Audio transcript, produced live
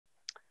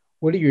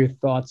What are your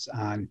thoughts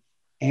on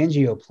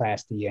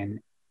angioplasty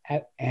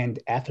and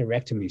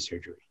atherectomy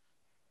surgery?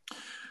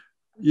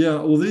 Yeah,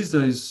 well, these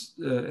days,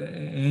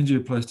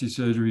 angioplasty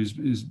surgery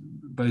is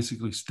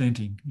basically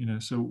stenting.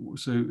 So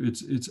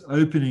it's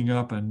opening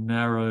up a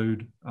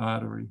narrowed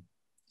artery.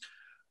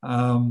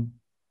 Um,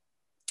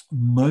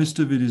 Most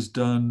of it is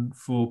done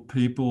for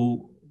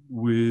people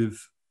with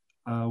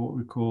what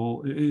we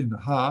call in the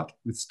heart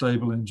with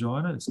stable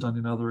angina. It's done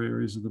in other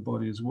areas of the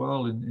body as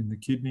well, in the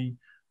kidney,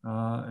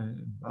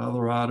 and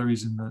other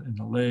arteries in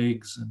the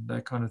legs and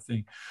that kind of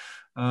thing.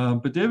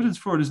 But the evidence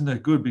for it isn't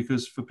that good,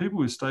 because for people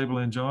with stable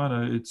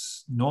angina,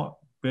 it's not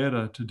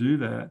better to do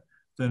that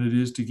than it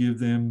is to give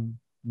them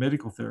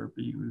medical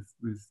therapy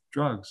with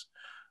drugs.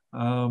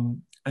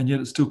 And yet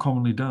it's still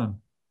commonly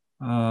done.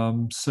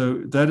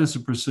 So that is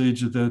a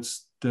procedure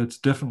that's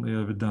definitely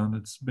overdone.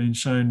 It's been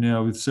shown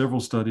now with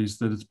several studies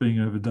that it's being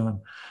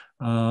overdone,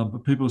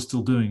 but people are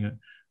still doing it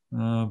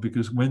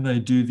because when they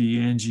do the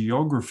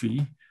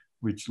angiography,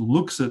 which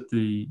looks at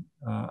the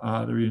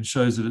artery and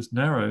shows that it's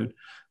narrowed,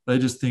 they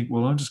just think,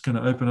 well, I'm just going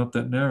to open up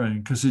that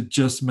narrowing because it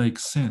just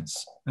makes sense.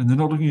 And they're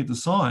not looking at the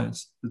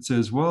science that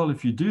says, well,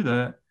 if you do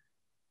that,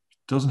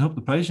 it doesn't help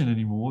the patient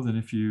any more than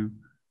if you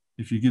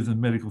give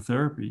them medical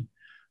therapy.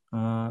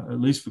 At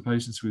least for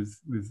patients with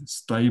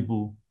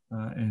stable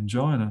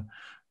angina.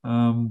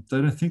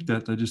 They don't think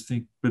that. They just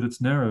think, but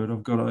it's narrowed.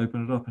 I've got to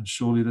open it up, and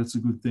surely that's a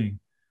good thing.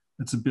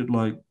 It's a bit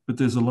like, but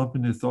there's a lump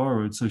in their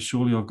thyroid, so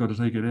surely I've got to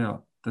take it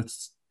out. That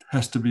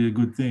has to be a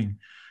good thing.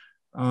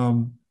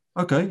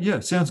 Okay,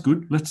 yeah, sounds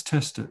good. Let's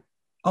test it.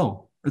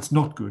 Oh, it's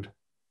not good.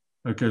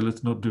 Okay,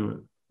 let's not do it.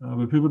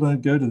 But people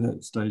don't go to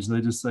that stage.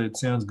 They just say it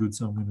sounds good,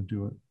 so I'm going to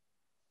do it.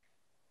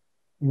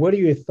 What are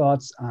your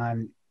thoughts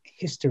on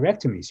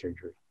hysterectomy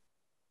surgery?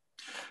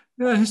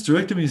 Yeah,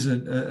 hysterectomy is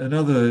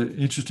another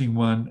interesting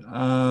one.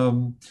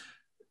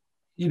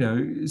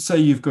 Say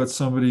you've got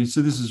somebody,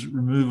 so this is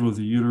removal of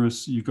the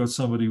uterus, you've got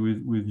somebody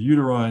with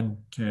uterine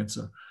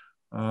cancer,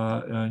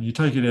 and you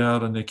take it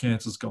out and their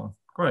cancer's gone.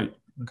 Great.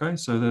 Okay,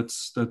 so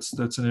that's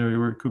an area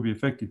where it could be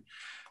effective.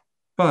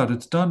 But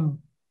it's done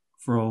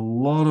for a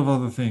lot of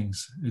other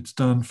things. It's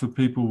done for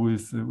people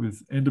with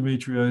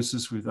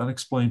endometriosis, with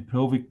unexplained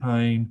pelvic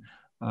pain,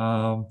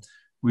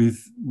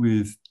 with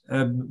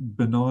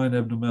benign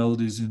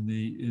abnormalities in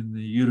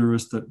the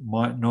uterus that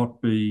might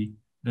not be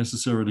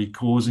necessarily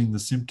causing the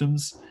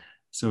symptoms.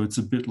 So it's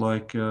a bit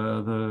like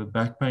the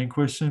back pain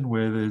question,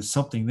 where there's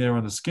something there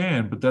on the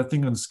scan, but that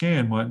thing on the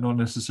scan might not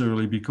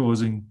necessarily be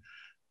causing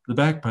the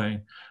back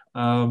pain.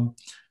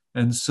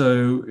 And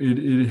so it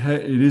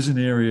is an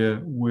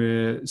area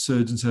where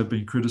surgeons have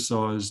been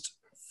criticised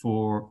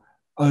for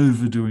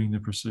overdoing the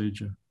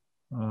procedure.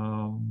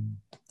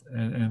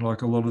 And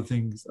like a lot of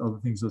things, other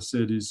things I've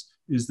said is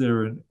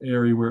there an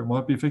area where it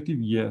might be effective?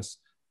 Yes.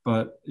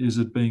 But is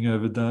it being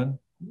overdone?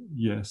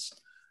 Yes.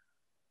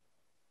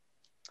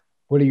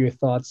 What are your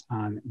thoughts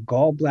on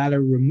gallbladder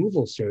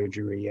removal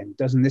surgery, and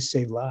doesn't this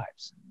save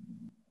lives?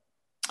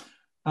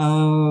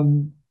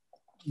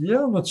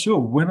 Yeah, I'm not sure.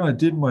 When I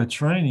did my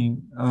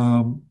training,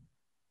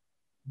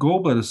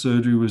 gallbladder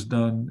surgery was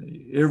done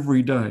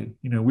every day.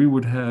 We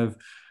would have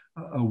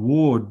a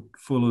ward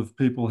full of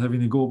people having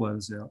their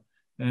gallbladders out,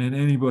 and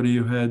anybody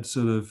who had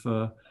sort of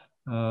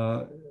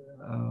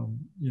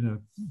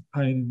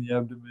pain in the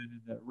abdomen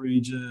in that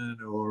region,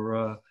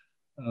 or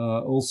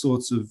all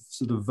sorts of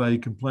sort of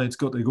vague complaints,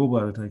 got their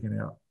gallbladder taken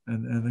out,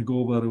 and the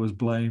gallbladder was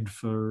blamed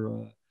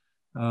for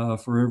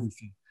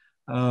everything.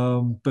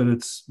 But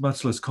it's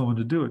much less common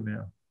to do it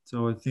now.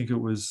 So I think it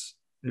was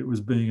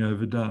being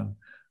overdone.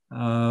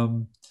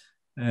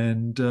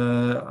 And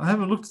I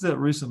haven't looked at that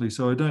recently,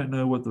 so I don't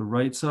know what the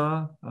rates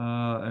are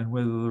and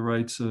whether the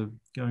rates are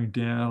going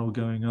down or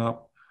going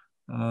up.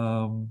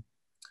 And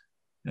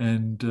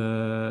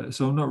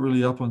so I'm not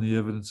really up on the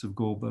evidence of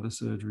gallbladder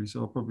surgery,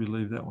 so I'll probably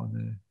leave that one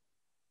there.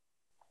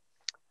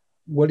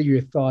 What are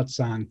your thoughts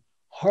on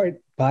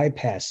heart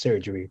bypass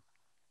surgery,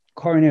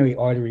 coronary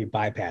artery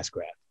bypass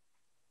graft?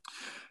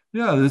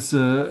 Yeah, there's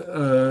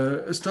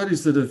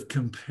studies that have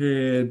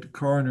compared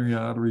coronary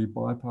artery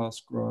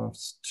bypass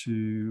grafts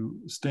to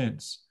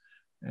stents.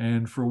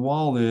 And for a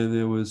while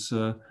there was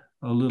a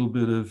little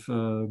bit of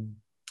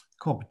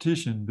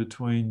competition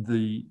between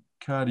the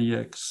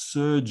cardiac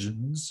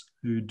surgeons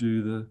who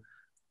do the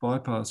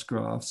bypass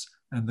grafts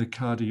and the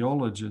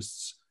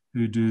cardiologists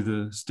who do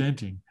the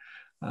stenting.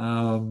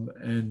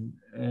 And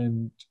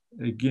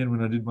again,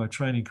 when I did my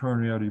training,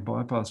 coronary artery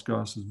bypass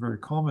grafts was very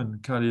common.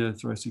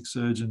 Cardiothoracic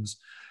surgeons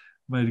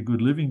made a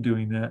good living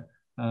doing that.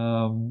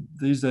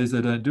 These days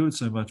they don't do it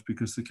so much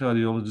because the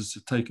cardiologists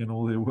have taken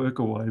all their work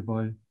away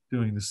by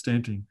doing the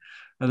stenting.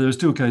 There are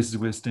still cases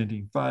where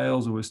stenting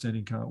fails or where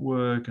stenting can't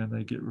work and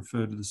they get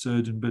referred to the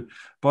surgeon, but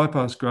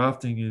bypass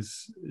grafting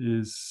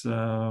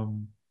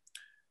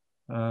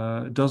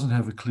doesn't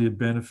have a clear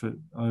benefit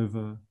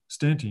over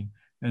stenting,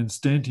 and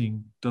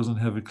stenting doesn't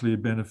have a clear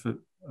benefit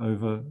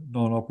over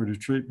non-operative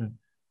treatment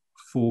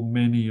for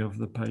many of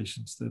the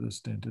patients that are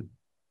stented,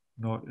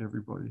 not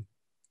everybody.